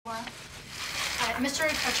Mr.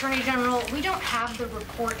 Attorney General, we don't have the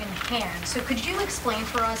report in hand, so could you explain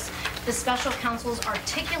for us the special counsel's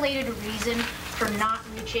articulated reason for not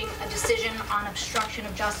reaching a decision on obstruction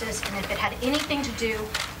of justice, and if it had anything to do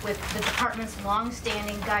with the department's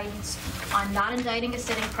long-standing guidance on not indicting a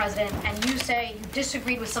sitting president? And you say you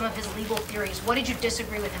disagreed with some of his legal theories. What did you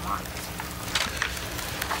disagree with him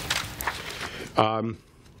on?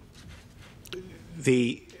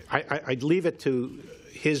 I'd leave it to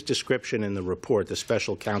his description in the report, the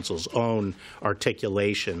special counsel's own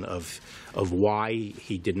articulation of why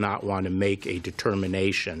he did not want to make a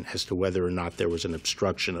determination as to whether or not there was an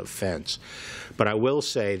obstruction offense. But I will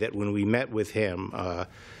say that when we met with him,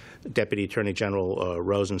 Deputy Attorney General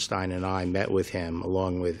Rosenstein and I met with him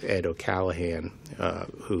along with Ed O'Callahan,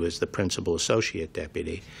 who is the principal associate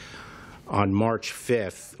deputy. On March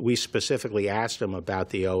 5th, we specifically asked him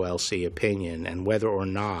about the OLC opinion and whether or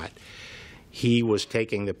not he was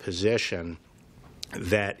taking the position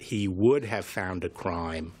that he would have found a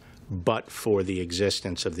crime but for the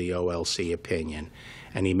existence of the OLC opinion.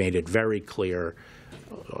 And he made it very clear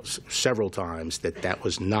several times that that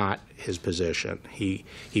was not his position. He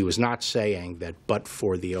was not saying that but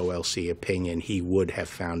for the OLC opinion he would have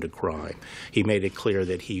found a crime. He made it clear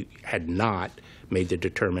that he had not made the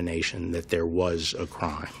determination that there was a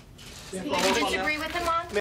crime. You disagree